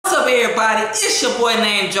everybody, it's your boy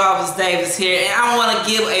named Jarvis Davis here, and I want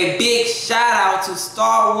to give a big shout out to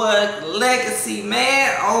Star Wars Legacy,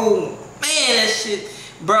 man. Oh man, that shit,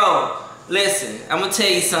 bro. Listen, I'm gonna tell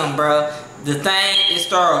you something, bro. The thing is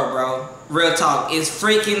thorough, bro. Real talk, it's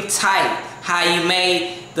freaking tight how you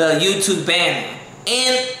made the YouTube banner,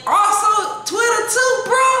 and also Twitter too,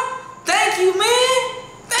 bro. Thank you, man.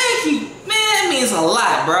 Thank you, man. That means a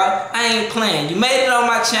lot, bro. I ain't playing. You made it on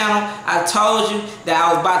my channel. I told you that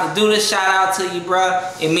I was about to do this shout out to you, bro.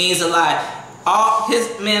 It means a lot.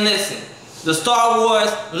 Man, listen. The Star Wars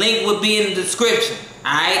link will be in the description.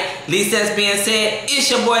 Alright? At least that's being said. It's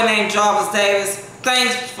your boy named Jarvis Davis.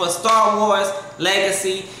 Thanks for Star Wars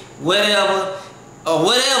Legacy, whatever. Or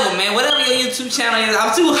whatever, man. Whatever your YouTube channel is.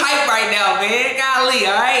 I'm too hyped right now, man. Golly,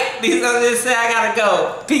 alright? At least I'm just saying I gotta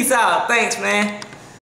go. Peace out. Thanks, man.